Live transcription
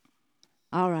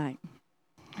All right.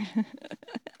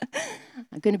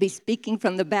 I'm going to be speaking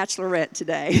from The Bachelorette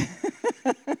today.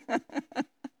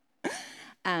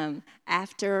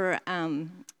 After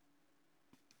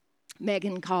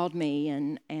Megan called me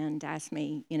and asked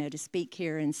me, to speak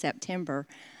here in September,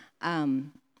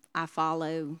 I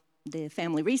follow the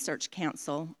Family Research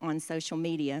Council on social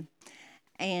media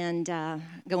and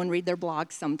go and read their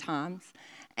blogs sometimes.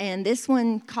 And this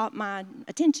one caught my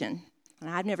attention.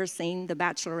 I've never seen The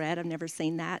Bachelorette. I've never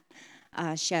seen that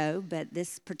show, but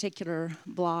this particular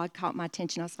blog caught my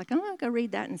attention. I was like, I'm going to go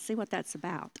read that and see what that's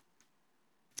about.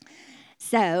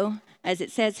 So, as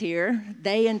it says here,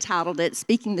 they entitled it,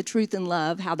 Speaking the Truth in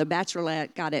Love, How the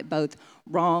Bachelorette Got It Both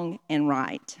Wrong and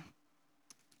Right.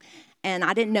 And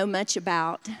I didn't know much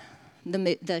about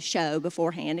the show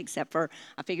beforehand, except for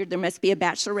I figured there must be a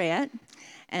bachelorette.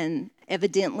 And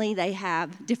evidently they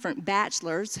have different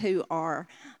bachelors who are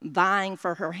vying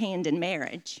for her hand in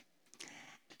marriage.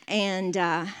 And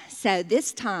so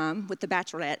this time with the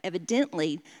bachelorette,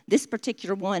 evidently this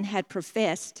particular one had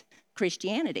professed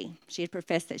Christianity. She had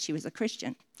professed that she was a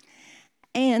Christian.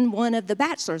 And one of the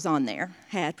bachelors on there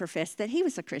had professed that he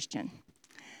was a Christian.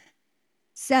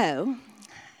 So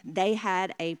they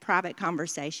had a private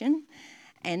conversation,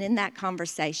 and in that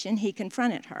conversation, he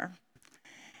confronted her.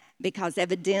 Because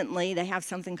evidently they have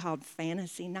something called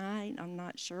fantasy night. I'm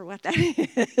not sure what that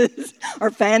is,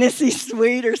 or fantasy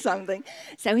suite or something.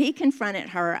 So he confronted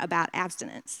her about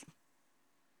abstinence.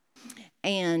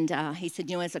 And he said,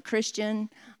 as a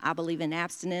Christian, I believe in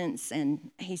abstinence.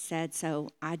 And he said, so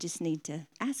I just need to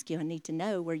ask you, I need to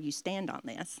know where you stand on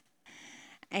this.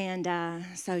 And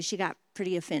so she got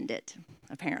pretty offended,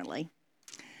 apparently,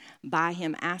 by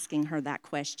him asking her that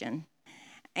question.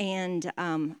 And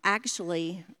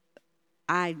actually,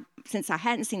 since I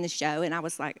hadn't seen the show, and I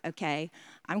was like, okay,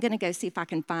 I'm going to go see if I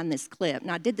can find this clip.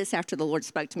 Now, I did this after the Lord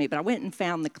spoke to me, but I went and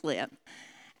found the clip.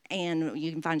 And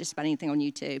you can find just about anything on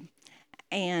YouTube.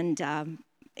 And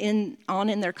in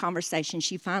their conversation,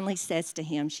 she finally says to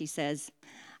him, she says,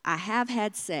 I have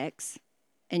had sex,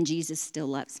 and Jesus still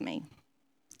loves me.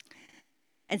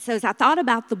 And so as I thought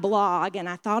about the blog, and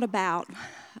I thought about,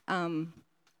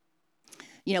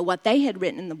 what they had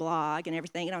written in the blog and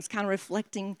everything, and I was kind of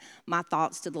reflecting my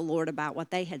thoughts to the Lord about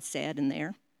what they had said in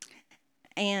there.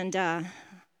 And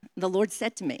the Lord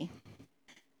said to me,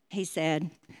 he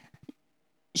said,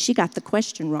 she got the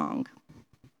question wrong.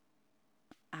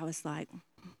 I was like,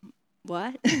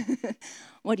 what?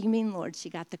 What do you mean, Lord, she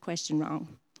got the question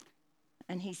wrong?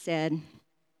 And he said,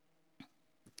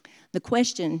 the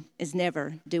question is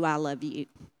never, do I love you?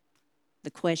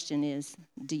 The question is,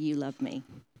 do you love me?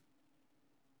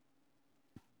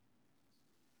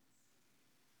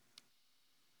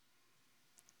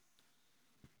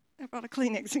 I brought a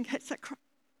Kleenex in case I cry.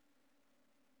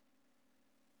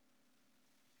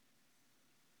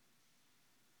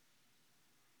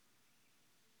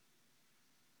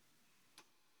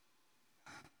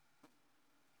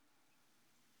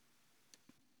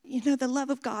 The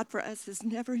love of God for us is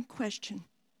never in question.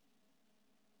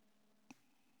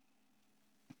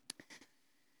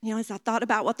 As I thought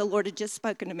about what the Lord had just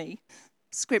spoken to me,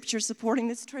 scripture supporting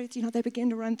this truth, they began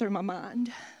to run through my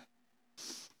mind.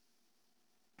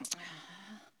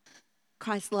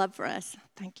 Christ's love for us,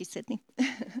 thank you, Sydney.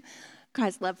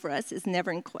 Christ's love for us is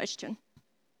never in question.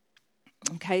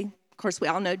 Okay, of course, we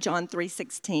all know John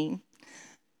 3:16.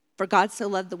 For God so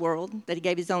loved the world that he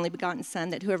gave his only begotten Son,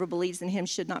 that whoever believes in him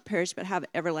should not perish but have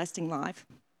everlasting life.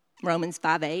 Romans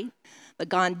 5:8. But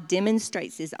God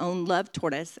demonstrates his own love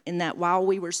toward us in that while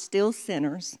we were still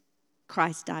sinners,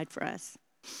 Christ died for us.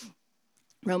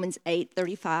 Romans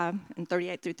 8:35 and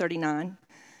 38 through 39.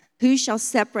 Who shall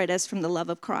separate us from the love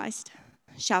of Christ?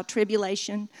 Shall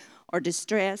tribulation or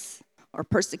distress or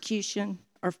persecution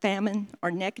or famine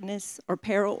or nakedness or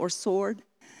peril or sword?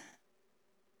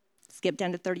 Skip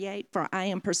down to 38. For I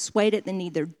am persuaded that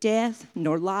neither death,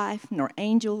 nor life, nor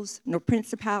angels, nor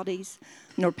principalities,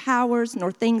 nor powers,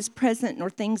 nor things present,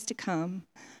 nor things to come,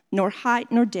 nor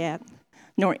height, nor depth,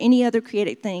 nor any other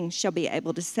created thing shall be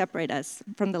able to separate us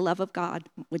from the love of God,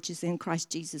 which is in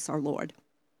Christ Jesus our Lord.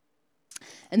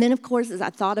 And then, of course, as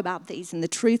I thought about these and the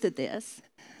truth of this,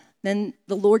 then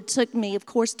the Lord took me, of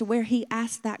course, to where he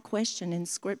asked that question in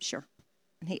Scripture.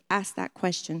 And he asked that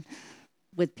question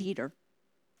with Peter.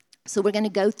 So we're going to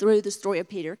go through the story of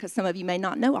Peter, because some of you may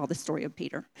not know all the story of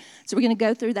Peter. So we're going to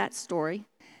go through that story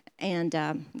and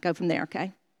go from there,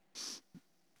 okay?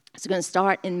 So we're going to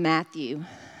start in Matthew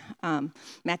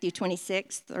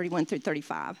 26, 31 through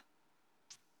 35.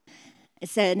 It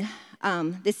said,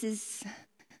 this is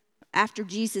after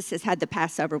Jesus has had the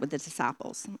Passover with the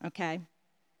disciples, okay?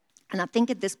 And I think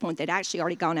at this point, they'd actually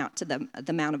already gone out to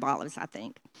the Mount of Olives, I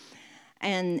think.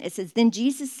 And it says, then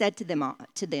Jesus said to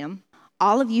them,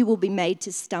 all of you will be made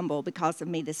to stumble because of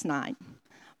me this night.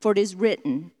 For it is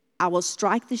written, I will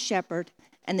strike the shepherd,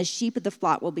 and the sheep of the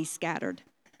flock will be scattered.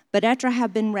 But after I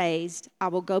have been raised, I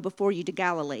will go before you to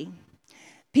Galilee.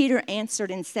 Peter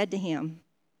answered and said to him,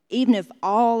 even if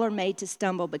all are made to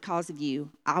stumble because of you,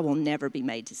 I will never be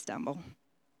made to stumble.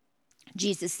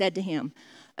 Jesus said to him,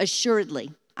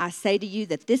 assuredly, I say to you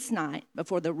that this night,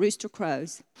 before the rooster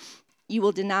crows, you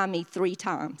will deny me 3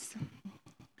 times.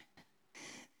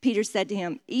 Peter said to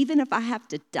him, even if I have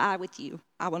to die with you,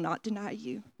 I will not deny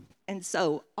you. And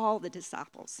so all the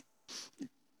disciples,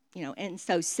 and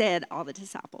so said all the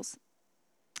disciples.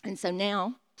 And so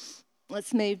now,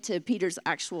 let's move to Peter's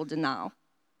actual denial.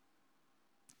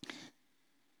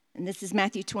 And this is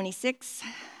Matthew 26,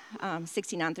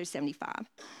 69 through 75.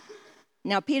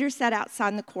 Now Peter sat outside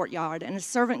in the courtyard, and a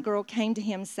servant girl came to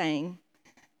him saying,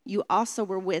 you also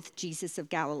were with Jesus of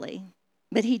Galilee.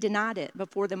 But he denied it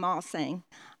before them all, saying,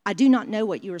 I do not know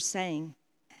what you are saying.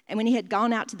 And when he had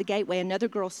gone out to the gateway, another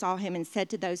girl saw him and said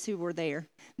to those who were there,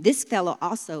 this fellow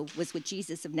also was with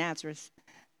Jesus of Nazareth.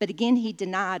 But again he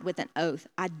denied with an oath,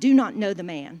 I do not know the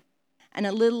man. And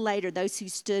a little later, those who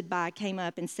stood by came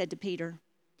up and said to Peter,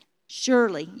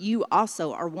 surely you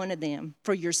also are one of them,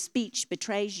 for your speech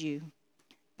betrays you.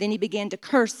 Then he began to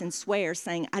curse and swear,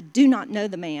 saying, I do not know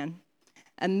the man.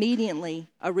 Immediately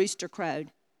a rooster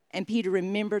crowed, and Peter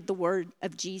remembered the word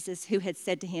of Jesus who had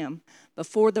said to him,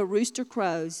 before the rooster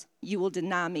crows, you will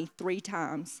deny me 3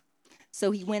 times.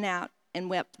 So he went out and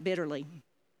wept bitterly.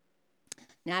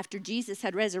 Now after Jesus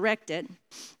had resurrected,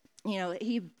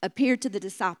 he appeared to the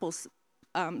disciples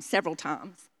several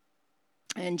times.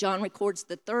 And John records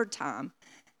the 3rd time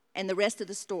and the rest of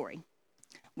the story,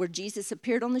 where Jesus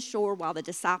appeared on the shore while the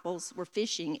disciples were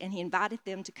fishing, and he invited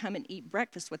them to come and eat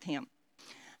breakfast with him.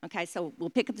 Okay, so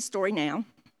we'll pick up the story now.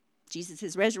 Jesus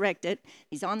is resurrected.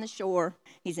 He's on the shore.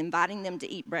 He's inviting them to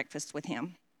eat breakfast with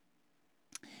him.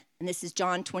 And this is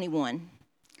John 21.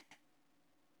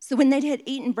 So when they had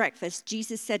eaten breakfast,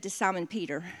 Jesus said to Simon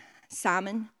Peter,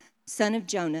 Simon, son of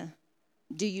Jonah,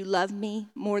 do you love me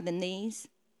more than these?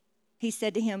 He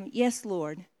said to him, yes,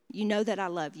 Lord, you know that I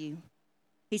love you.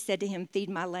 He said to him, feed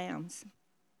my lambs.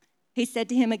 He said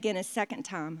to him again a second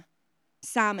time,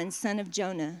 Simon, son of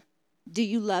Jonah, do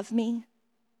you love me?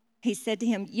 He said to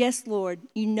him, yes, Lord,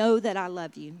 you know that I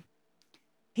love you.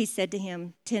 He said to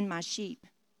him, tend my sheep.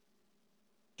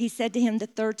 He said to him the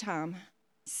 3rd time,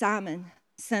 Simon,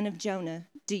 son of Jonah,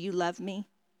 do you love me?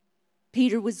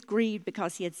 Peter was grieved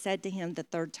because he had said to him the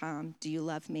 3rd time, do you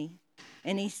love me?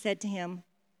 And he said to him,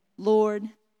 Lord,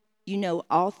 you know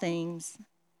all things.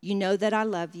 You know that I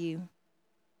love you.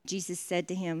 Jesus said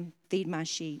to him, feed my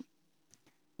sheep.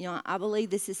 I believe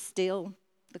this is still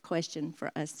the question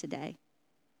for us today.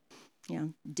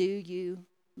 Do you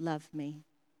love me?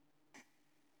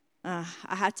 I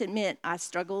have to admit, I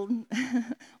struggled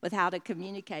with how to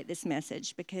communicate this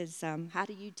message because how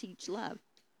do you teach love?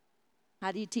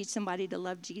 How do you teach somebody to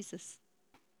love Jesus?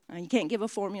 You can't give a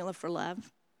formula for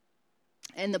love.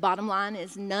 And the bottom line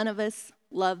is none of us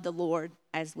love the Lord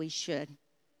as we should.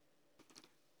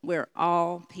 We're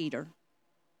all Peter.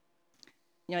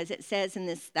 As it says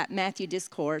in that Matthew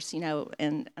discourse,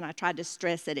 and I tried to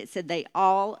stress it said they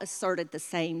all asserted the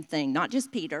same thing, not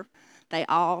just Peter. They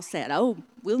all said, oh,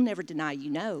 we'll never deny you,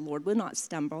 no, Lord, we'll not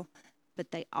stumble.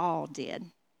 But they all did,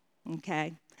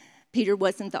 okay? Peter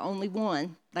wasn't the only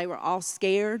one. They were all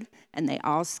scared, and they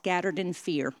all scattered in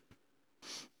fear.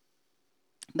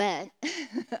 But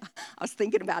I was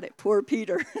thinking about it, poor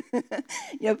Peter.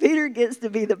 Peter gets to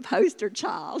be the poster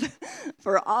child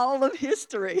for all of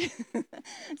history.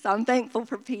 So I'm thankful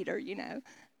for Peter,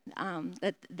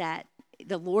 that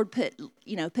the Lord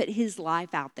put his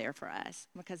life out there for us.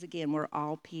 Because, again, we're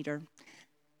all Peter.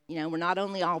 We're not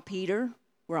only all Peter,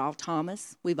 we're all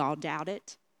Thomas. We've all doubted.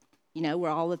 We're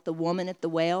all at the woman at the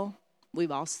well.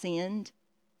 We've all sinned.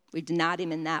 We've denied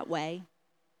him in that way.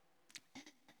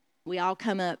 We all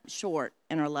come up short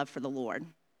in our love for the Lord.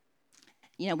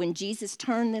 When Jesus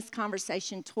turned this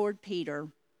conversation toward Peter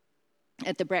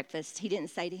at the breakfast, he didn't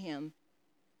say to him,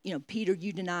 Peter,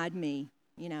 you denied me.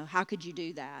 How could you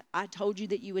do that? I told you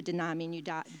that you would deny me, and you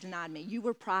denied me. You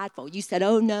were prideful. You said,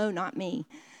 oh, no, not me.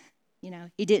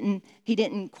 He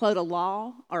didn't quote a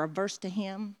law or a verse to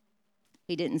him.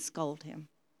 He didn't scold him.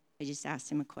 He just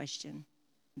asked him a question.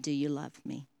 Do you love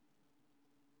me?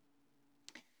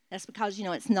 That's because,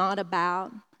 it's not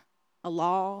about a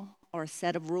law or a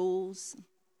set of rules.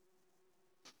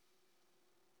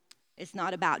 It's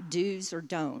not about do's or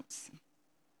don'ts.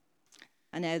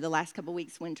 I know the last couple of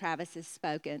weeks when Travis has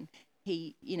spoken,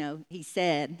 he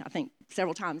said, I think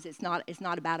several times, it's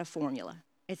not about a formula.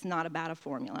 It's not about a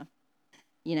formula,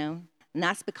 and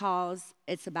that's because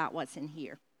it's about what's in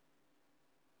here,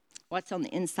 what's on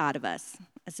the inside of us.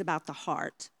 It's about the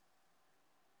heart,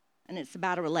 and it's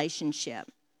about a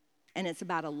relationship, and it's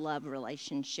about a love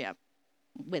relationship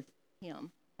with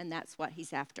him, and that's what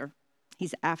he's after.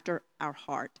 He's after our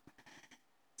heart.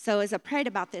 So as I prayed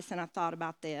about this and I thought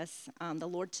about this, the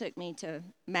Lord took me to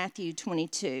Matthew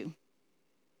 22,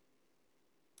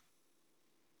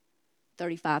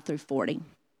 35 through 40.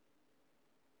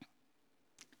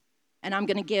 And I'm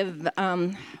going to give,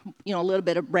 a little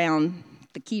bit around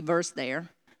the key verse there,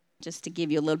 just to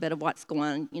give you a little bit of what's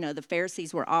going on. The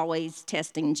Pharisees were always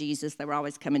testing Jesus. They were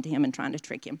always coming to him and trying to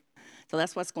trick him. So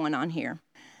that's what's going on here.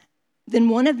 Then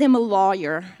one of them, a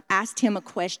lawyer, asked him a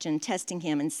question, testing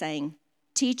him and saying,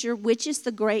 "Teacher, which is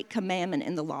the great commandment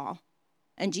in the law?"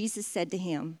 And Jesus said to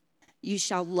him, "You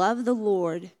shall love the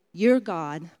Lord your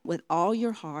God with all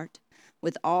your heart,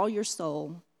 with all your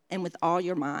soul, and with all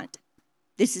your mind.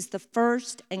 This is the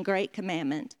first and great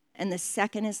commandment, and the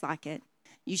second is like it.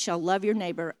 You shall love your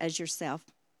neighbor as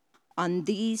yourself. On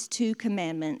these two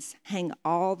commandments hang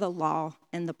all the law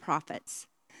and the prophets."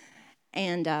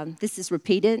 And this is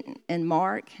repeated in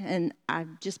Mark, and I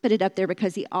just put it up there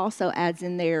because he also adds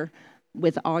in there,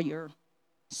 with all your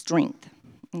strength,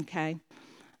 okay?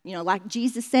 Like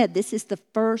Jesus said, this is the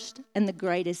first and the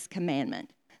greatest commandment.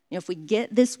 If we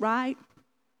get this right,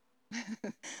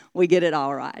 we get it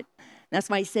all right. That's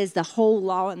why he says the whole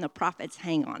law and the prophets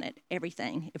hang on it,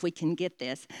 everything, if we can get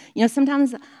this.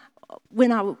 Sometimes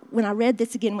when I read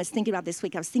this again, was thinking about this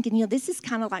week, I was thinking, this is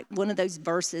kind of like one of those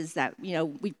verses that,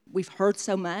 we've heard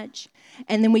so much,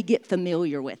 and then we get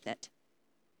familiar with it,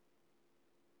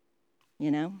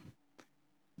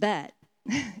 But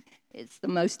it's the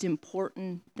most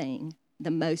important thing, the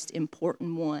most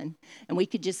important one. And we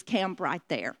could just camp right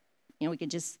there. We could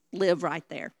just live right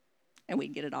there, and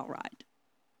we'd get it all right.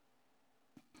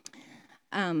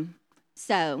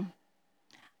 So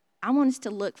I want us to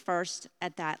look first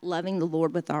at that loving the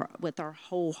Lord with our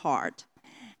whole heart.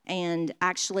 And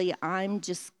actually, I'm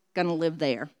just going to live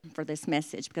there for this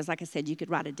message because, like I said, you could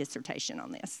write a dissertation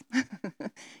on this.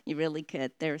 You really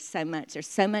could. There's so much. There's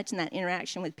so much in that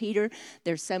interaction with Peter.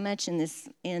 There's so much in this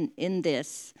in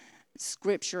this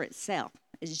scripture itself.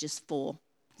 It's just full.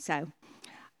 So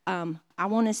I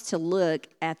want us to look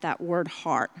at that word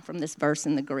heart from this verse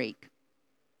in the Greek.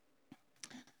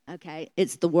 Okay,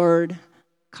 it's the word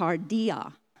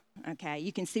cardia. Okay,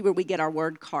 you can see where we get our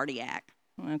word cardiac.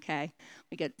 Okay,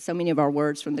 we get so many of our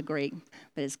words from the Greek,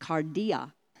 but it's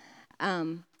cardia.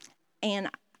 And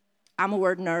I'm a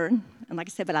word nerd, and like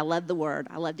I said, but I love the word.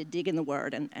 I love to dig in the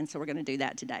word, and so we're going to do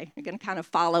that today. We're going to kind of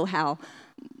follow how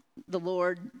the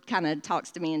Lord kind of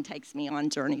talks to me and takes me on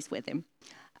journeys with him.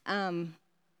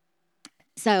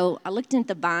 So I looked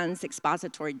into the Vine's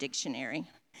Expository Dictionary,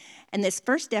 and this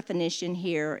first definition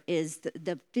here is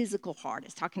the physical heart.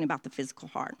 It's talking about the physical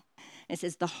heart. It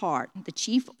says the heart, the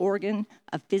chief organ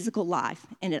of physical life,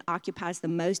 and it occupies the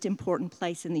most important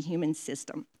place in the human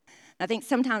system. I think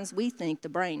sometimes we think the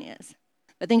brain is,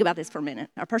 but think about this for a minute.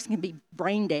 A person can be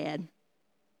brain dead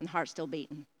and the heart's still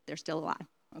beating. They're still alive,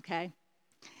 okay?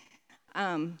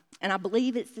 And I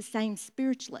believe it's the same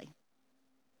spiritually.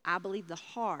 I believe the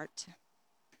heart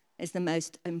is the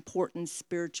most important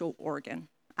spiritual organ.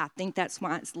 I think that's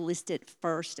why it's listed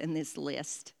first in this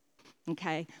list,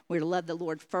 okay? We're to love the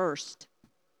Lord first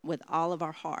with all of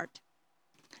our heart.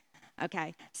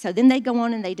 Okay, so then they go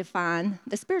on and they define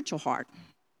the spiritual heart.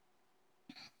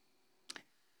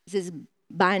 It says,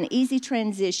 by an easy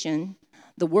transition,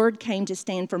 the word came to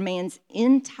stand for man's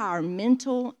entire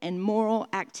mental and moral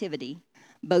activity,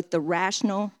 both the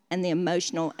rational and the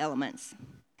emotional elements.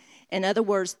 In other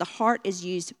words, the heart is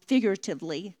used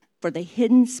figuratively for the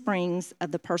hidden springs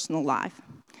of the personal life.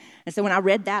 And so when I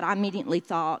read that, I immediately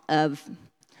thought of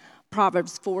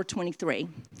Proverbs 4:23.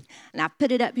 And I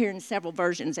put it up here in several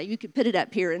versions. You could put it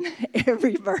up here in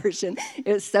every version.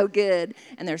 It was so good,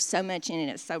 and there's so much in it.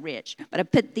 It's so rich. But I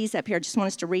put these up here. I just want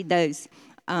us to read those,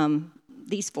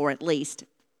 these four at least.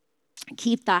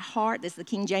 Keep thy heart, this is the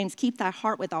King James, keep thy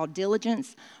heart with all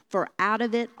diligence, for out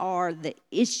of it are the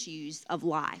issues of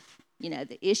life.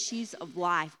 The issues of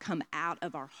life come out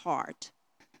of our heart.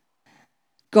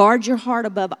 Guard your heart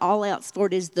above all else, for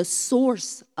it is the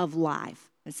source of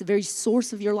life. It's the very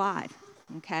source of your life,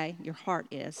 okay? Your heart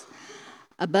is.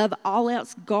 Above all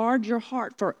else, guard your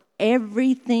heart, for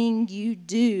everything you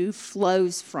do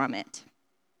flows from it.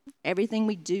 Everything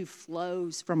we do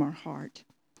flows from our heart.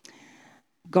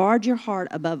 Guard your heart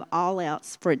above all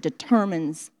else, for it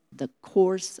determines the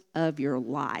course of your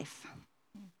life.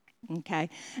 Okay?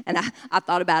 And I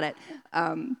thought about it.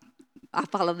 I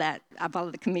follow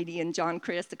the comedian John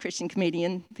Crist, the Christian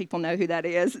comedian. People know who that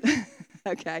is.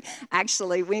 Okay.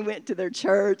 Actually, we went to their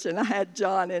church, and I had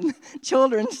John in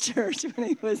children's church when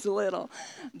he was little.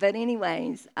 But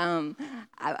anyways, I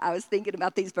was thinking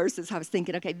about these verses. I was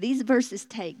thinking, okay, these verses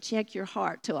check your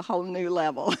heart to a whole new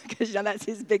level, because that's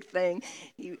his big thing.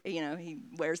 He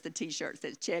wears the T-shirt that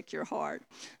says check your heart.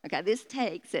 Okay, this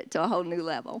takes it to a whole new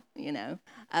level,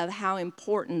 of how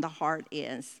important the heart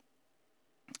is.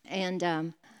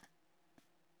 And,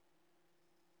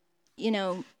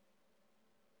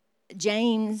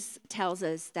 James tells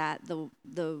us that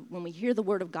when we hear the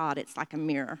word of God, it's like a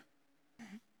mirror.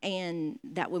 And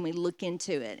that when we look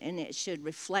into it, and it should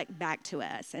reflect back to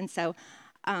us. And so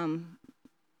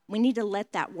we need to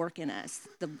let that work in us.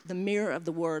 The mirror of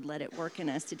the word, let it work in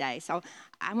us today. So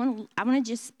I want to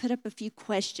just put up a few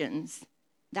questions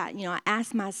that, I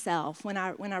ask myself when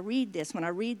I read this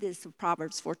of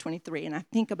Proverbs 4:23, and I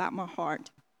think about my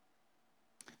heart,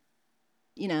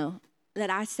 that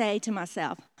I say to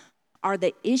myself, are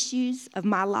the issues of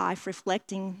my life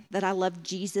reflecting that I love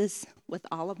Jesus with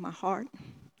all of my heart?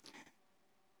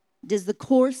 Does the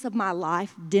course of my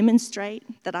life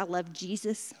demonstrate that I love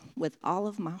Jesus with all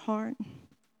of my heart?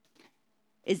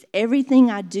 Is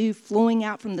everything I do flowing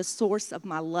out from the source of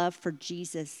my love for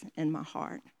Jesus in my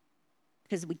heart?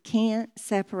 Because we can't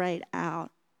separate out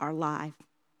our life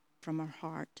from our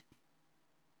heart.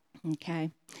 Okay?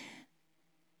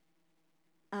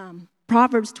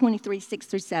 Proverbs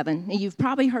 23:6-7. Now, you've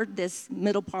probably heard this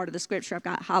middle part of the scripture I've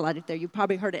got highlighted there. You've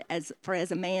probably heard it as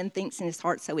a man thinks in his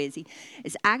heart, so is he.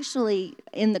 It's actually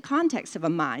in the context of a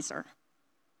miser.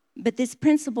 But this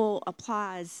principle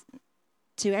applies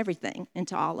to everything and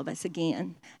to all of us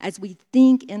again. As we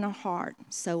think in our heart,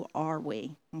 so are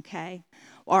we, okay?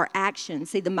 Our actions.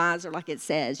 See, the miser, like it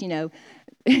says,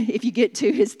 if you get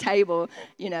to his table,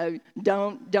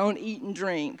 don't eat and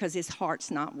drink because his heart's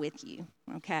not with you,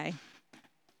 okay?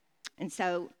 And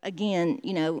so, again,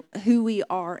 who we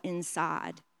are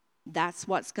inside, that's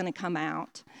what's going to come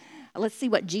out. Let's see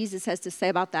what Jesus has to say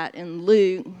about that in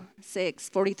Luke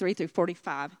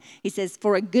 6:43-45. He says,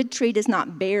 "For a good tree does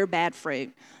not bear bad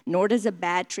fruit, nor does a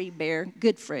bad tree bear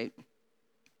good fruit.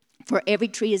 For every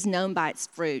tree is known by its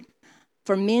fruit.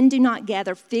 For men do not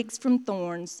gather figs from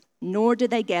thorns, nor do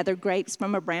they gather grapes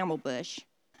from a bramble bush.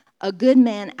 A good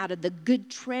man out of the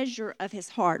good treasure of his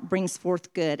heart brings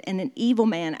forth good, and an evil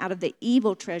man out of the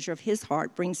evil treasure of his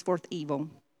heart brings forth evil.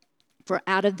 For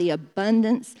out of the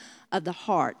abundance of the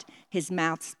heart, his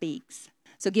mouth speaks."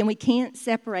 So again, we can't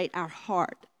separate our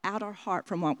heart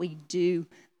from what we do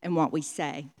and what we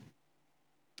say.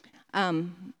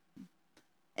 In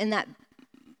that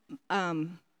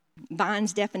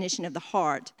Vine's definition of the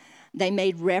heart, they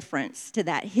made reference to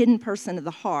that hidden person of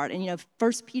the heart. And,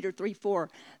 1 Peter 3:4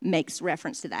 makes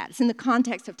reference to that. It's in the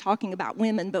context of talking about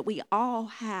women, but we all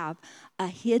have a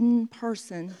hidden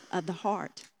person of the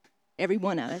heart, every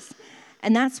one of us.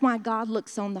 And that's why God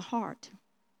looks on the heart,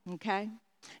 okay?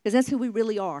 Because that's who we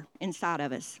really are inside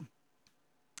of us.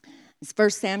 As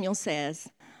 1 Samuel says,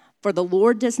 "For the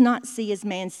Lord does not see as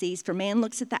man sees, for man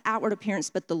looks at the outward appearance,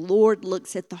 but the Lord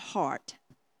looks at the heart."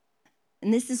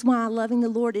 And this is why loving the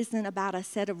Lord isn't about a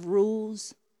set of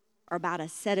rules or about a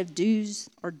set of do's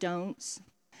or don'ts.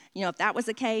 If that was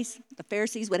the case, the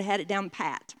Pharisees would have had it down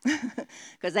pat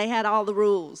because they had all the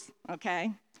rules,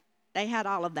 okay? They had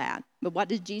all of that. But what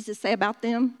did Jesus say about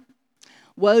them?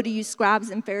 "Woe to you,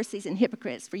 scribes and Pharisees and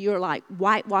hypocrites, for you are like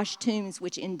whitewashed tombs,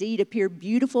 which indeed appear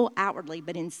beautiful outwardly,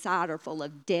 but inside are full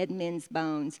of dead men's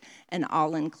bones and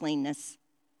all uncleanness."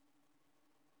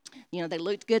 They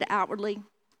looked good outwardly,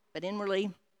 but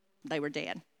inwardly, they were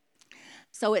dead.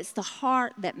 So it's the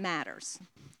heart that matters.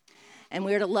 And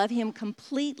we're to love him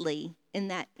completely in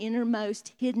that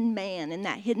innermost hidden man, in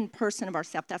that hidden person of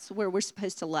ourselves. That's where we're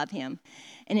supposed to love him.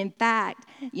 And in fact,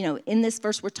 in this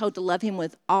verse, we're told to love him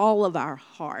with all of our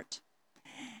heart.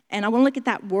 And I want to look at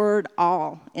that word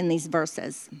all in these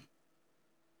verses.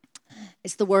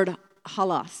 It's the word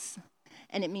halos,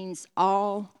 and it means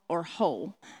all or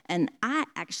whole. And I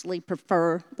actually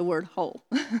prefer the word whole.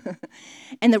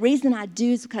 And the reason I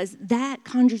do is because that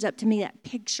conjures up to me that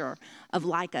picture of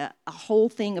like a whole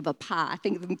thing of a pie. I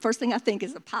think the first thing I think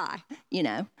is a pie,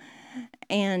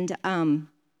 And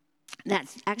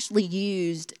that's actually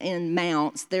used in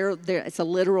Mounts. It's a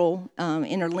literal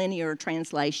interlinear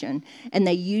translation, and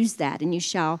they use that. "And you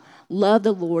shall love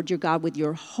the Lord your God with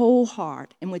your whole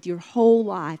heart and with your whole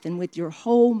life and with your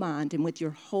whole mind and with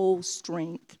your whole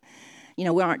strength." We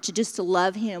aren't just to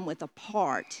love him with a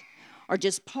part or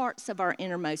just parts of our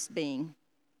innermost being.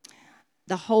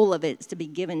 the whole of it is to be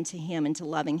given to him and to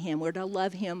loving him. We're to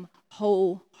love him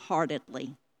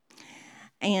wholeheartedly.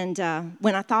 And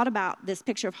when I thought about this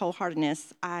picture of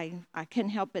wholeheartedness, I couldn't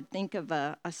help but think of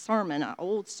a sermon, an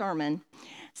old sermon.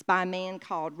 It's by a man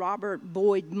called Robert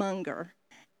Boyd Munger,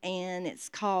 and it's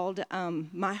called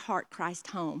My Heart Christ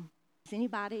Home. Has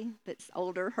anybody that's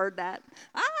older heard that?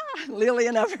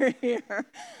 Lillian over here.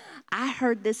 I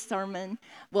heard this sermon.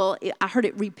 Well, I heard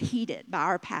it repeated by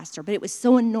our pastor, but it was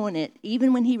so anointed.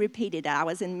 Even when he repeated it, I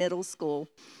was in middle school,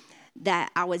 that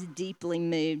I was deeply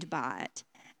moved by it.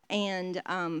 And,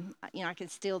 I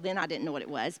could still, then I didn't know what it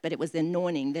was, but it was the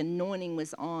anointing. The anointing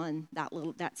was on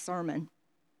that sermon.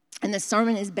 And the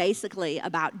sermon is basically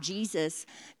about Jesus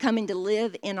coming to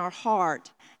live in our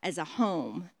heart as a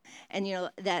home. And,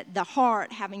 that the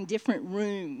heart having different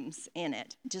rooms in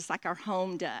it, just like our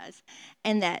home does.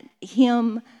 And that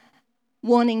him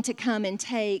wanting to come and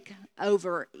take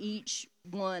over each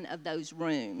one of those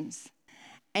rooms.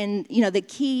 And, the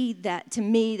key that, to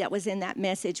me, that was in that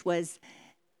message was,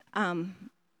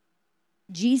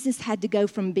 Jesus had to go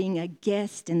from being a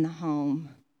guest in the home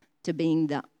to being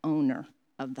the owner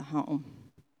of the home.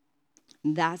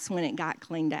 That's when it got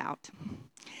cleaned out.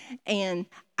 And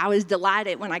I was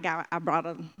delighted when I brought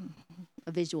a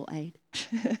visual aid.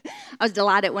 I was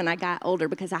delighted when I got older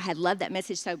because I had loved that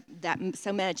message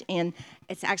so much, and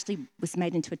it's actually was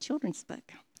made into a children's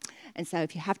book. And so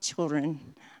if you have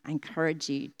children, I encourage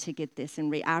you to get this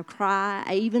and read. I cry.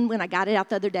 Even when I got it out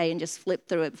the other day and just flipped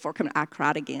through it before coming, I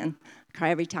cried again. I cry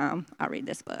every time I read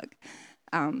this book.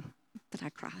 But I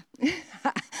cry.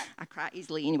 I cry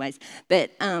easily anyways.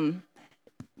 But, and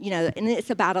it's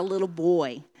about a little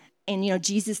boy. And,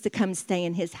 Jesus to come stay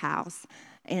in his house.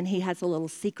 And he has a little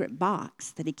secret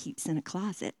box that he keeps in a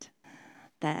closet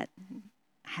that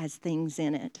has things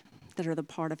in it that are the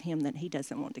part of him that he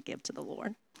doesn't want to give to the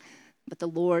Lord. But the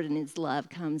Lord in his love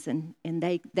comes and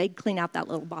they clean out that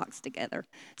little box together.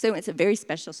 So it's a very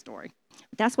special story.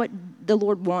 That's what the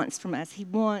Lord wants from us. He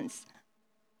wants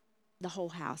the whole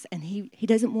house. And he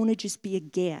doesn't want to just be a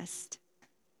guest.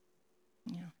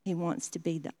 He wants to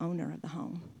be the owner of the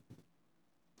home.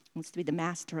 He wants to be the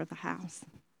master of the house.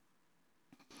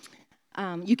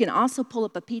 You can also pull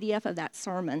up a PDF of that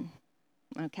sermon.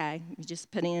 Okay? You just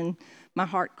put in My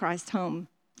Heart Christ Home.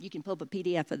 You can pull up a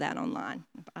PDF of that online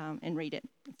and read it.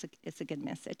 It's a good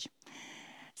message.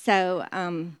 So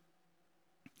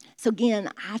again,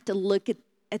 I have to look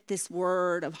at this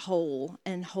word of whole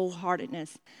and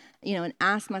wholeheartedness, and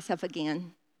ask myself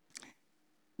again,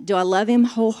 do I love him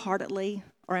wholeheartedly,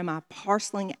 or am I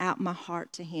parceling out my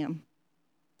heart to him?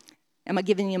 Am I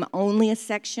giving him only a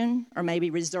section, or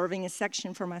maybe reserving a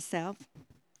section for myself?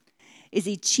 Is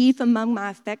he chief among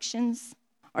my affections?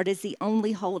 Or does he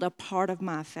only hold a part of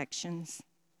my affections?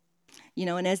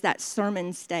 And as that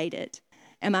sermon stated,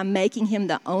 am I making him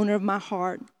the owner of my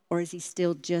heart, or is he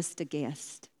still just a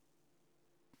guest?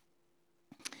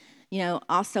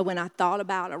 Also when I thought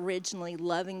about originally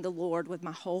loving the Lord with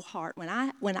my whole heart, when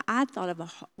I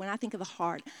think of a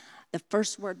heart, the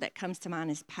first word that comes to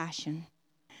mind is passion.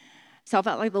 So I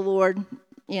felt like the Lord,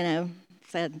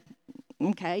 said,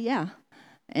 okay, yeah.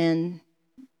 And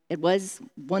it was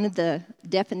one of the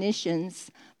definitions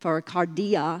for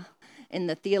cardia in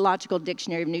the Theological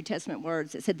Dictionary of New Testament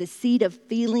Words. It said the seat of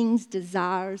feelings,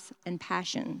 desires, and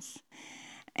passions.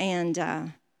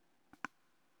 And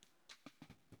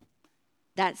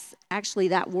that's actually,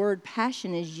 that word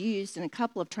passion is used in a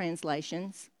couple of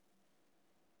translations.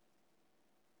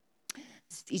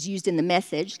 It's used in the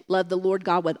Message, love the Lord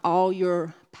God with all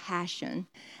your passion.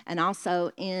 And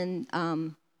also in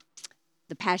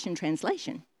the Passion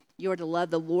Translation. You are to love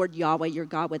the Lord Yahweh, your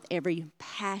God, with every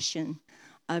passion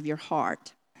of your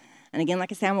heart. And again,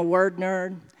 like I say, I'm a word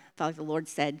nerd. I felt like the Lord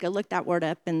said, go look that word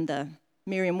up in the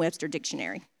Merriam-Webster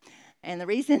dictionary. And the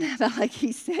reason I felt like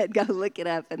he said, go look it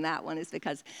up in that one, is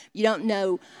because you don't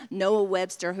know Noah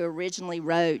Webster, who originally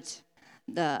wrote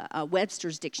the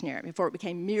Webster's dictionary before it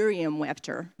became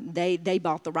Merriam-Webster. They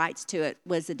bought the rights to it,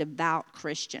 was a devout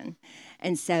Christian.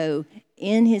 And so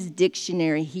in his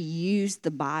dictionary, he used the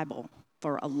Bible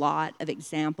for a lot of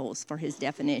examples for his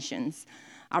definitions.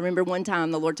 I remember one time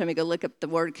the Lord told me to go look up the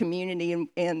word community in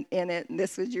it, and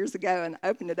this was years ago, and I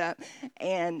opened it up,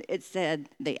 and it said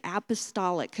the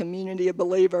apostolic community of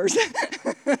believers.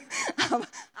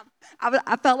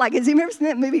 I felt like, has anybody ever seen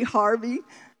that movie Harvey?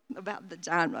 About the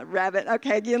giant rabbit.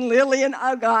 Okay, again, Lillian,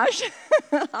 oh gosh,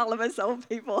 all of us old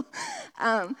people.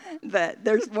 But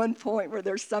there's one point where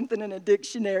there's something in a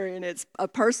dictionary, and it's a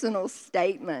personal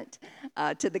statement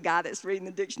to the guy that's reading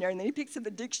the dictionary. And then he picks up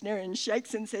the dictionary and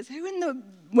shakes and says, who in the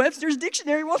Webster's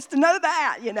dictionary wants to know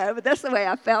that? But that's the way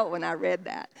I felt when I read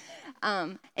that.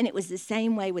 And it was the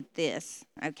same way with this,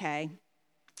 okay?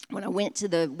 When I went to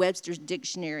the Webster's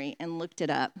Dictionary and looked it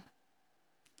up,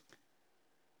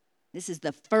 this is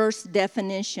the first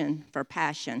definition for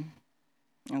passion,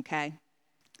 okay?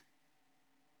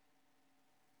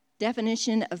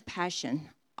 Definition of passion,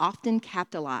 often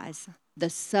capitalized, the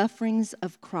sufferings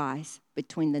of Christ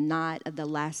between the night of the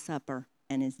Last Supper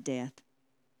and his death.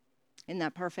 Isn't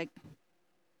that perfect?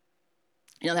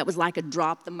 You know, that was like a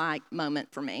drop the mic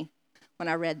moment for me when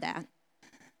I read that,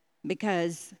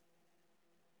 because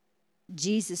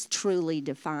Jesus truly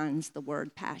defines the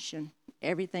word passion.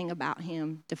 Everything about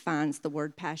him defines the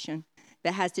word passion.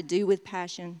 If it has to do with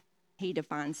passion, he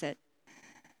defines it.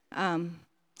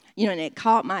 You know, and it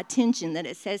caught my attention that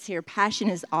it says here, passion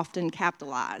is often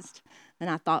capitalized. And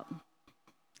I thought,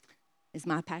 is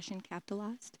my passion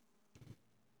capitalized?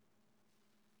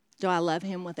 Do I love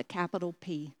him with a capital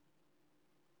P?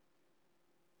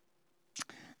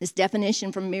 This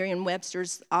definition from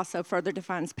Merriam-Webster's also further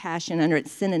defines passion under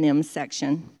its synonyms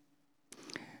section.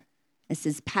 It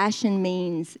says, passion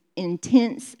means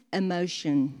intense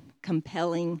emotion,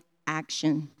 compelling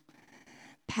action.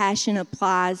 Passion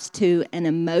applies to an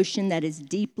emotion that is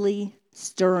deeply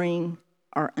stirring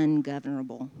or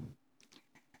ungovernable.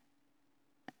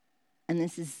 And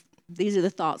these are the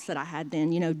thoughts that I had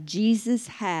then. You know, Jesus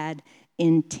had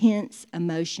intense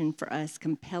emotion for us,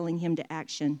 compelling him to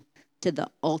action, to the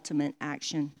ultimate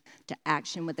action, to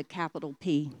action with a capital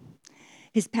P.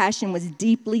 His passion was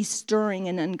deeply stirring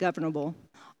and ungovernable.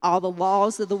 All the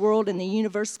laws of the world and the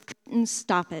universe couldn't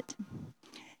stop it.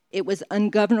 It was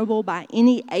ungovernable by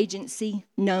any agency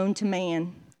known to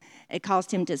man. It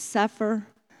caused him to suffer,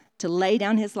 to lay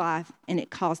down his life, and it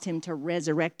caused him to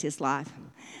resurrect his life.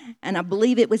 And I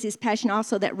believe it was his passion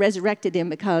also that resurrected him,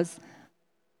 because,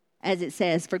 as it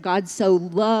says, for God so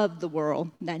loved the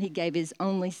world that he gave his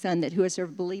only son, that whoever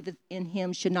believeth in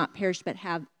him should not perish but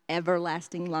have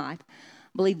everlasting life.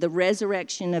 I believe the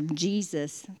resurrection of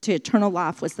Jesus to eternal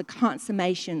life was the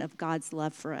consummation of God's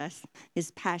love for us,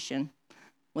 his passion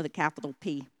with a capital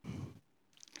P.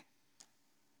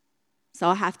 So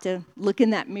I have to look in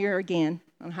that mirror again.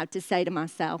 I have to say to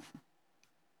myself,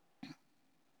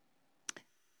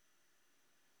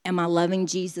 am I loving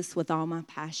Jesus with all my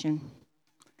passion?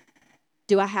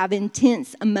 Do I have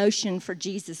intense emotion for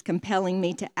Jesus compelling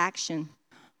me to action,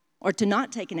 or to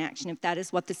not take an action if that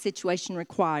is what the situation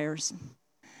requires?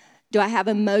 Do I have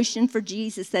emotion for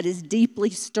Jesus that is deeply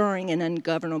stirring and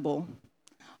ungovernable?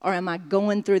 Or am I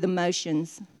going through the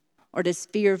motions? Or does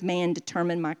fear of man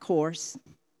determine my course?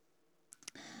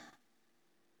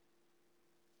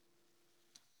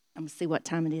 I'm going to see what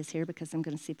time it is here, because I'm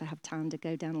going to see if I have time to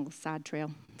go down a little side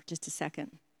trail for just a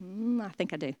second. I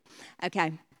think I do.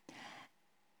 Okay.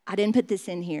 I didn't put this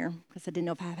in here because I didn't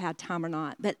know if I had time or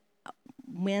not. But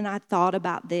when I thought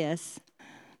about this,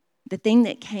 the thing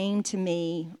that came to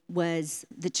me was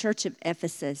the church of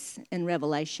Ephesus in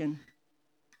Revelation.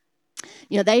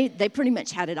 You know, they pretty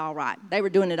much had it all right. They were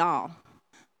doing it all.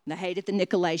 They hated the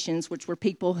Nicolaitans, which were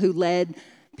people who led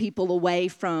people away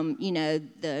from, you know,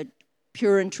 the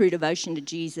pure and true devotion to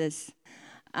Jesus.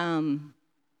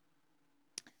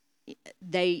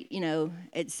 They, you know,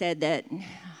 it said that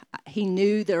he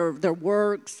knew their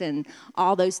works and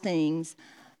all those things.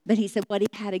 But he said what he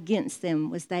had against them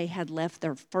was they had left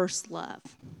their first love.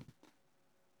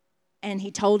 And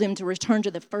he told him to return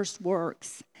to the first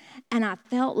works. And I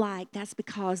felt like that's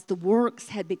because the works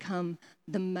had become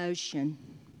the motion.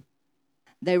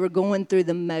 They were going through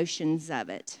the motions of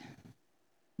it.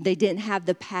 They didn't have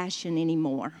the passion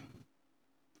anymore.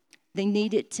 They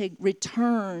needed to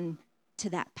return to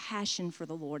that passion for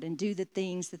the Lord and do the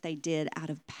things that they did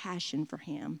out of passion for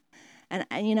him. And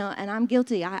you know, and I'm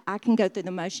guilty. I can go through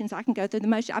the motions. I've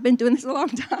been doing this a long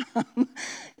time.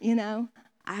 You know,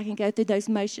 I can go through those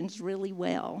motions really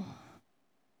well.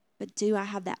 But do I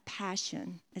have that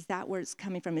passion? Is that where it's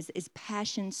coming from? Is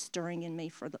passion stirring in me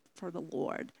for the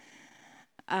Lord?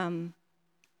 In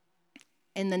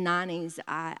the 90s,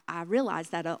 I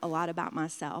realized that a lot about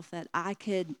myself, that I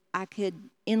could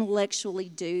intellectually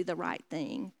do the right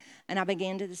thing. And I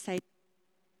began to say,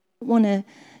 I want to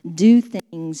do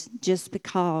things just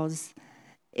because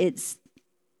it's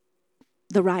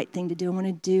the right thing to do. I want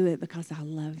to do it because I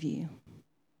love you.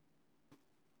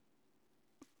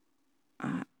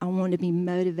 I want to be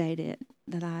motivated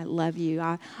that I love you.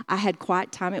 I had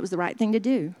quiet time. It was the right thing to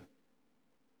do.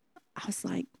 I was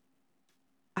like,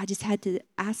 I just had to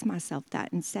ask myself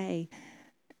that and say,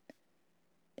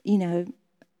 you know,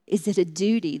 is it a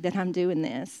duty that I'm doing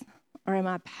this? Or am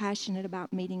I passionate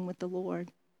about meeting with the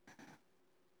Lord?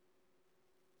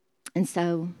 And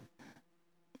so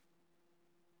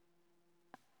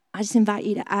I just invite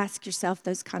you to ask yourself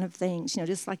those kind of things,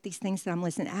 just like these things that I'm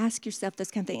listening. Ask yourself those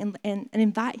kind of things and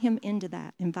invite him into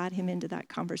that. Invite him into that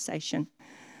conversation.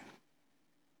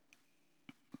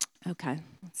 Okay,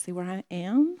 let's see where I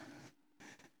am.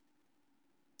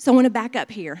 So I want to back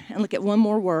up here and look at one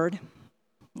more word,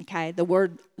 okay, the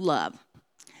word love.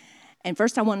 And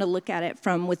first I want to look at it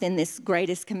from within this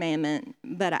greatest commandment,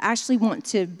 but I actually want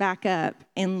to back up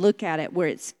and look at it where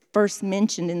it's first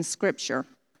mentioned in Scripture.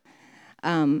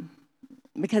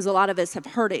 Because a lot of us have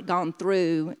heard it gone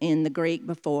through in the Greek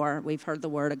before. We've heard the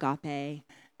word agape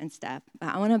and stuff.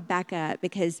 But I want to back up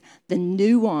because the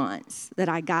nuance that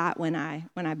I got when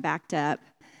I backed up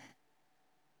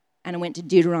and I went to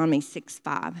Deuteronomy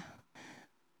 6:5.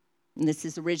 And this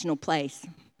is the original place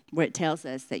where it tells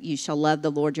us that you shall love the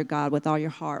Lord your God with all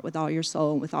your heart, with all your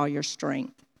soul, and with all your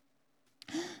strength.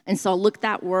 And so I looked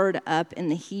that word up in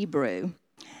the Hebrew.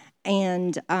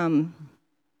 And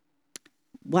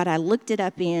what I looked it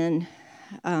up in,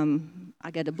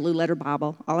 I got a Blue Letter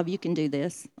Bible. All of you can do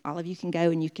this. All of you can go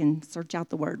and you can search out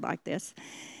the word like this.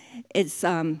 It's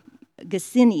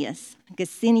Gesenius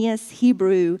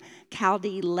Hebrew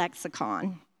Chaldee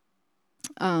Lexicon.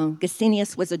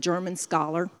 Gesenius was a German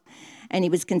scholar, and he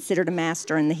was considered a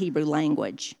master in the Hebrew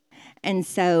language. And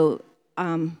so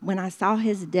when I saw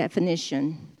his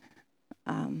definition,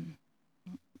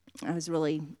 I was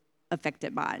really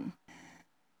affected by it.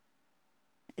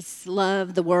 It's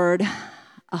love, the word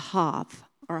ahav,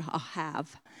 or ahav.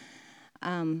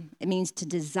 It means to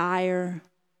desire,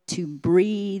 to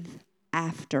breathe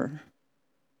after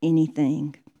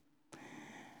anything.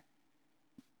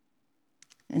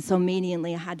 And so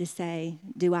immediately I had to say,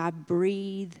 do I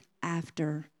breathe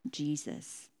after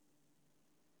Jesus?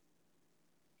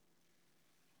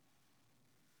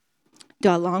 Do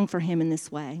I long for him in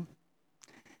this way?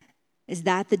 Is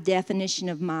that the definition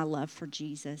of my love for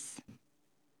Jesus?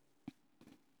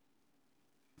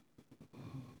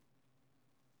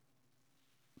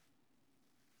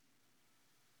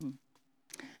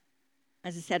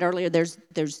 As I said earlier,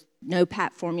 there's no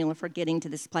pat formula for getting to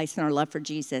this place in our love for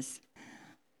Jesus.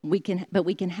 But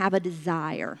we can have a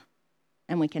desire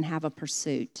and we can have a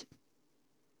pursuit.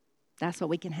 That's what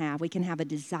we can have. We can have a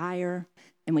desire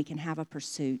and we can have a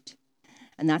pursuit.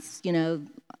 And that's,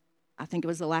 I think it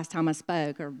was the last time I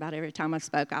spoke, or about every time I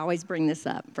spoke, I always bring this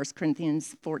up, 1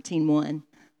 Corinthians 14:1,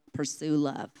 pursue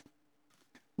love.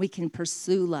 We can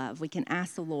pursue love. We can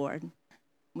ask the Lord.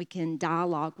 We can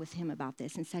dialogue with him about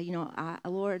this and say,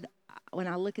 Lord, when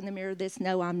I look in the mirror of this,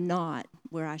 no, I'm not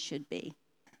where I should be.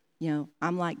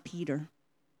 I'm like Peter.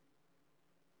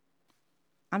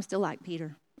 I'm still like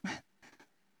Peter.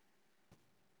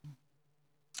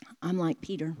 I'm like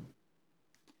Peter.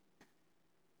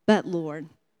 But Lord,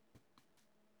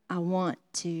 I want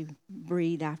to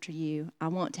breathe after you. I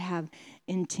want to have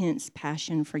intense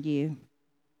passion for you.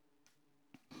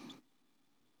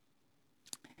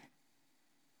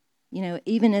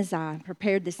 Even as I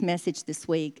prepared this message this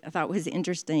week, I thought it was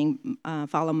interesting.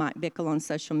 Follow Mike Bickle on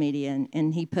social media,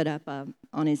 and he put up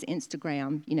on his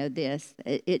Instagram, this.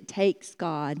 It takes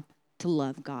God to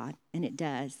love God, and it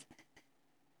does.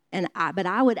 But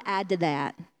I would add to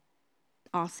that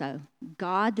also,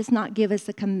 God does not give us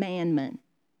a commandment.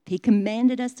 He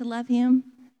commanded us to love him.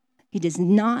 He does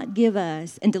not give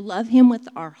us, and to love him with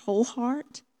our whole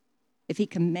heart. If he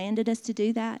commanded us to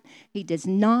do that, he does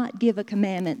not give a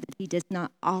commandment that he does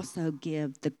not also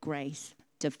give the grace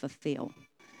to fulfill.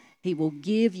 He will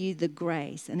give you the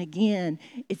grace. And again,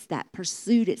 it's that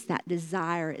pursuit, it's that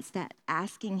desire, it's that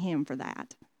asking him for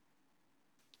that,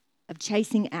 of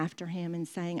chasing after him and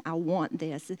saying, I want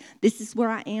this. This is where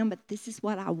I am, but this is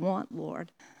what I want,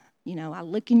 Lord. I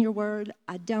look in your word.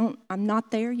 I'm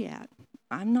not there yet.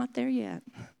 I'm not there yet.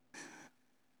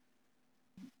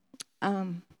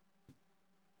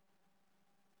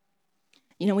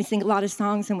 We sing a lot of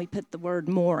songs and we put the word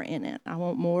more in it. I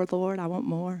want more, Lord. I want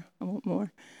more. I want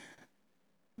more.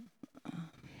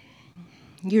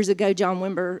 Years ago, John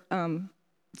Wimber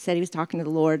said he was talking to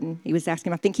the Lord and he was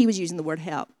asking him, I think he was using the word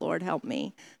help. Lord, help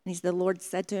me. And the Lord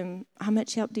said to him, how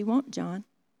much help do you want, John?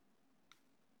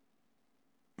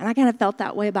 And I kind of felt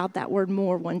that way about that word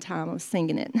more one time. I was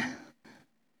singing it.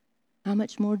 How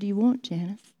much more do you want,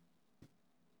 Janice?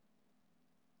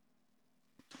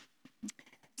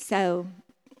 So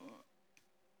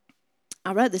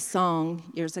I wrote this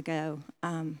song years ago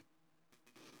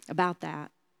about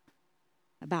that,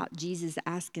 about Jesus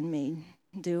asking me,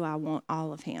 do I want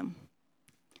all of him?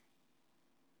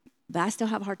 But I still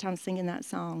have a hard time singing that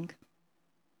song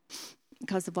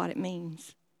because of what it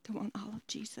means to want all of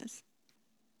Jesus.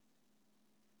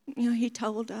 He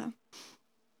told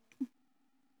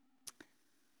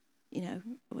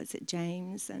Was it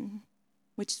James? And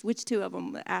which two of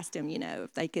them asked him,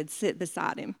 if they could sit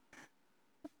beside him?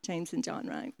 James and John,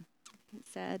 right? He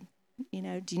said, do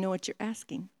you know what you're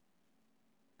asking?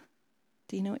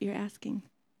 Do you know what you're asking?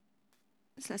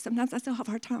 So sometimes I still have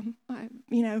a hard time. I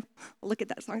look at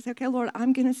that song and say, okay, Lord,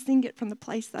 I'm going to sing it from the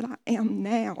place that I am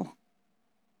now. I'm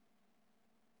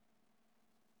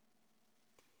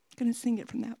going to sing it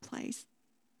from that place.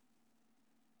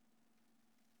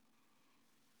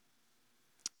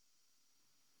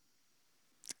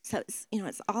 So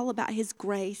it's all about his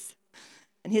grace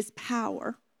and his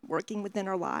power working within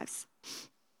our lives.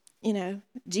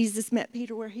 Jesus met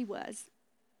Peter where he was.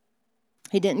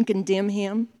 He didn't condemn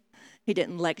him. He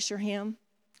didn't lecture him.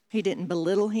 He didn't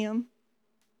belittle him.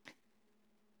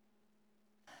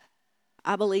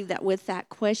 I believe that with that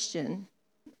question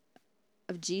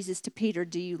of Jesus to Peter,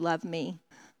 do you love me?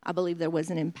 I believe there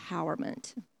was an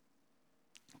empowerment.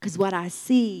 Because what I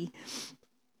see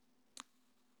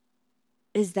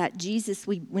is that Jesus,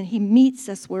 when he meets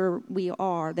us where we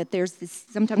are, that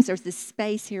sometimes there's this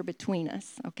space here between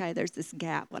us, okay? There's this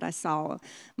gap. What I saw,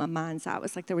 my mind's eye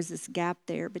was like there was this gap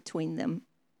there between them.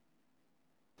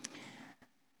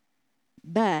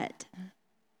 But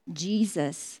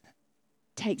Jesus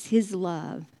takes his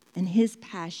love and his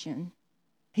passion,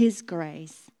 his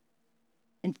grace,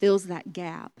 and fills that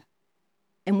gap.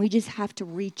 And we just have to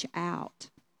reach out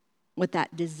with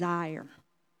that desire,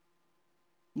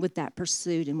 with that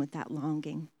pursuit, and with that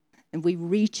longing. And we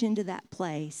reach into that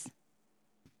place,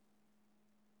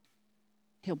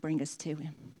 he'll bring us to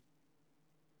him.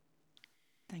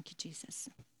 Thank you, Jesus.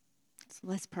 So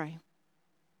let's pray.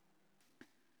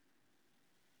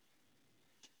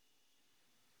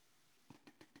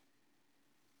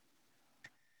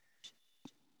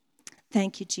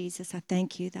 Thank you, Jesus. I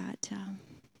thank you that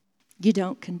you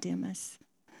don't condemn us.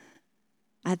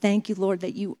 I thank you, Lord,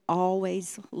 that you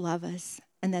always love us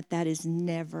and that is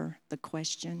never the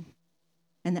question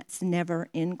and that's never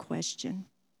in question.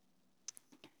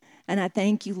 And I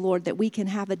thank you, Lord, that we can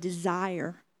have a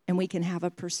desire and we can have a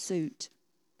pursuit.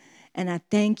 And I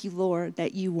thank you, Lord,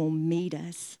 that you will meet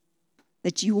us,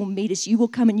 that you will meet us. You will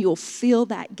come and you'll fill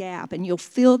that gap and you'll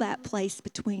fill that place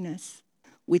between us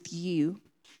with you.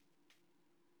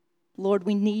 Lord,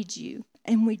 we need you,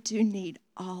 and we do need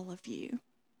all of you.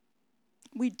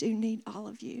 We do need all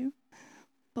of you.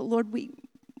 But Lord, we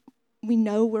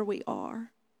know where we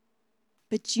are,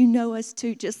 but you know us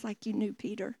too, just like you knew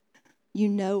Peter. You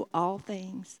know all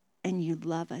things, and you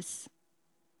love us,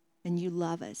 and you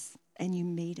love us, and you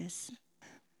meet us.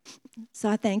 So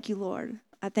I thank you, Lord.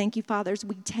 I thank you, Father, as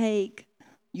we take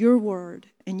your word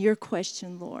and your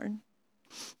question, Lord,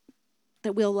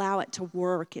 that we'll allow it to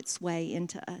work its way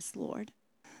into us, Lord.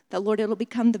 That, Lord, it'll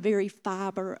become the very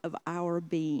fiber of our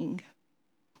being,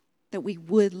 that we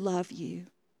would love you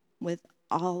with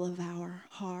all of our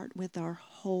heart, with our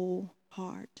whole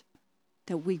heart,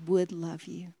 that we would love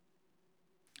you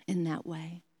in that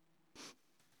way.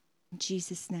 In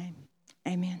Jesus' name,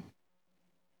 amen.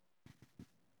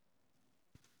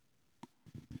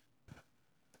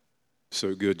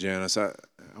 So good, Janice. I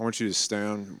want you to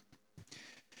stand.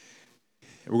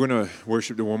 We're going to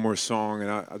worship to one more song, and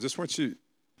I just want you,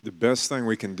 the best thing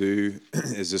we can do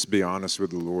is just be honest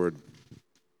with the Lord.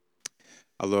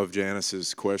 I love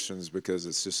Janice's questions because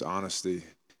it's just honesty.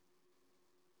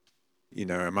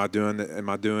 Am I doing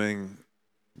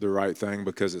the right thing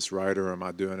because it's right, or am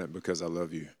I doing it because I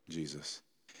love you, Jesus?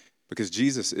 Because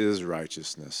Jesus is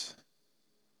righteousness.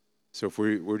 So if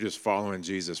we're just following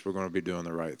Jesus, we're going to be doing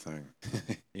the right thing.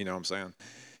 You know what I'm saying?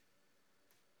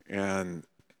 And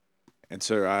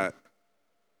so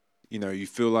you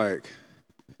feel like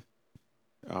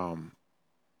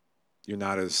you're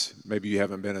not maybe you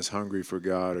haven't been as hungry for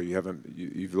God, or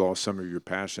you've lost some of your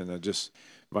passion. I just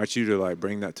invite you to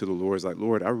bring that to the Lord. It's like,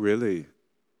 Lord, I really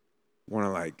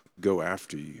want to go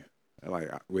after you,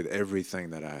 with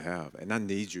everything that I have, and I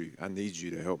need you. I need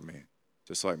you to help me.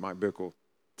 Just like Mike Bickle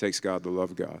takes God to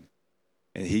love God,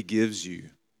 and He gives you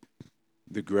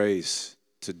the grace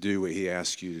to do what He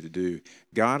asks you to do.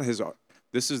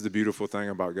 This is the beautiful thing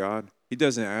about God. He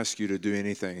doesn't ask you to do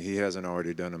anything He hasn't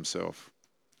already done Himself.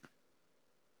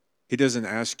 He doesn't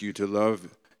ask you to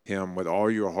love Him with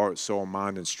all your heart, soul,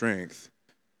 mind, and strength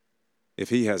if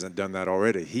He hasn't done that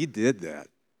already. He did that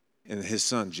in His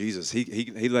Son, Jesus.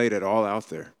 He laid it all out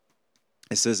there.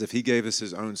 It says if He gave us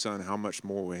His own Son, how much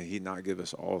more will He not give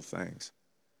us all things?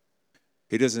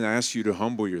 He doesn't ask you to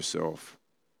humble yourself.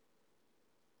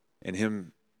 And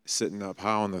Him sitting up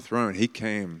high on the throne, He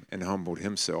came and humbled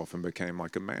Himself and became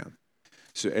like a man.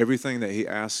 So everything that He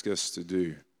asks us to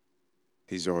do,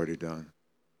 He's already done.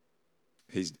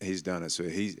 He's done it. So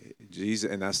Jesus,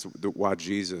 and that's why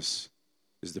Jesus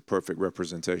is the perfect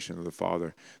representation of the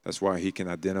Father. That's why he can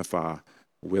identify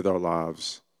with our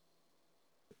lives.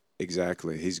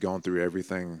 Exactly. He's gone through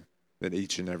everything that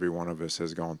each and every one of us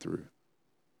has gone through.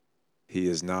 He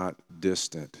is not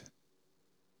distant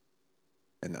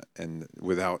and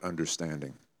without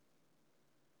understanding.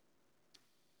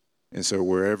 And so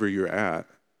wherever you're at,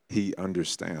 he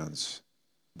understands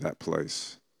that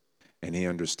place. And he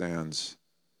understands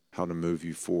how to move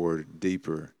you forward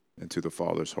deeper into the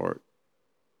Father's heart.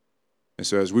 And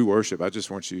so as we worship, I just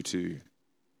want you to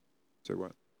say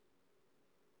what?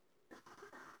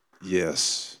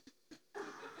 Yes.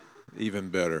 Even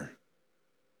better.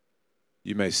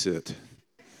 You may sit.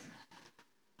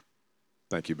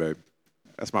 Thank you, babe.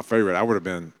 That's my favorite. I would have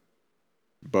been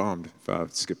bummed if I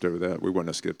skipped over that. We wouldn't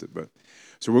have skipped it. But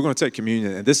so we're going to take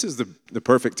communion, and this is the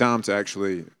perfect time to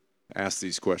actually ask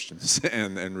these questions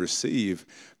and receive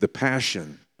the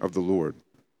passion of the Lord.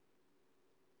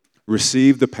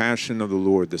 Receive the passion of the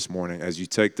Lord this morning as you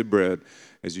take the bread,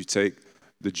 as you take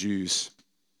the juice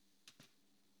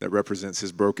that represents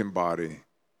his broken body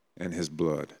and his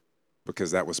blood,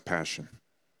 because that was passion.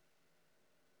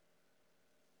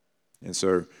 And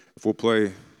so if we'll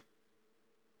play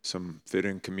some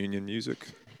fitting communion music.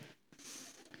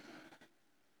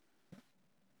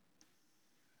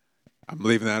 I'm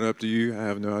leaving that up to you. I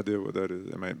have no idea what that is.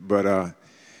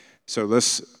 So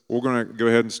we're going to go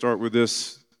ahead and start with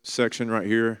this section right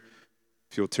here.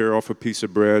 If you'll tear off a piece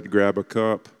of bread, grab a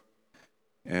cup,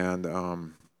 and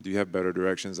do you have better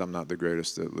directions? I'm not the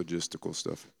greatest at logistical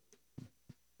stuff.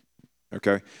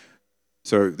 Okay.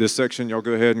 So this section, y'all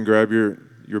go ahead and grab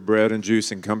your bread and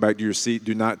juice and come back to your seat.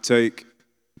 Do not take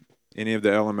any of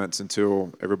the elements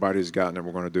until everybody's gotten it.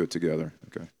 We're going to do it together.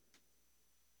 Okay.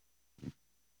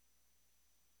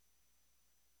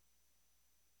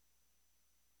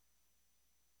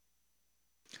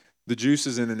 The juice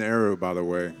is in an arrow, by the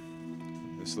way.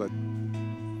 Just let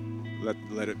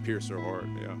it pierce her heart.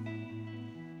 Yeah.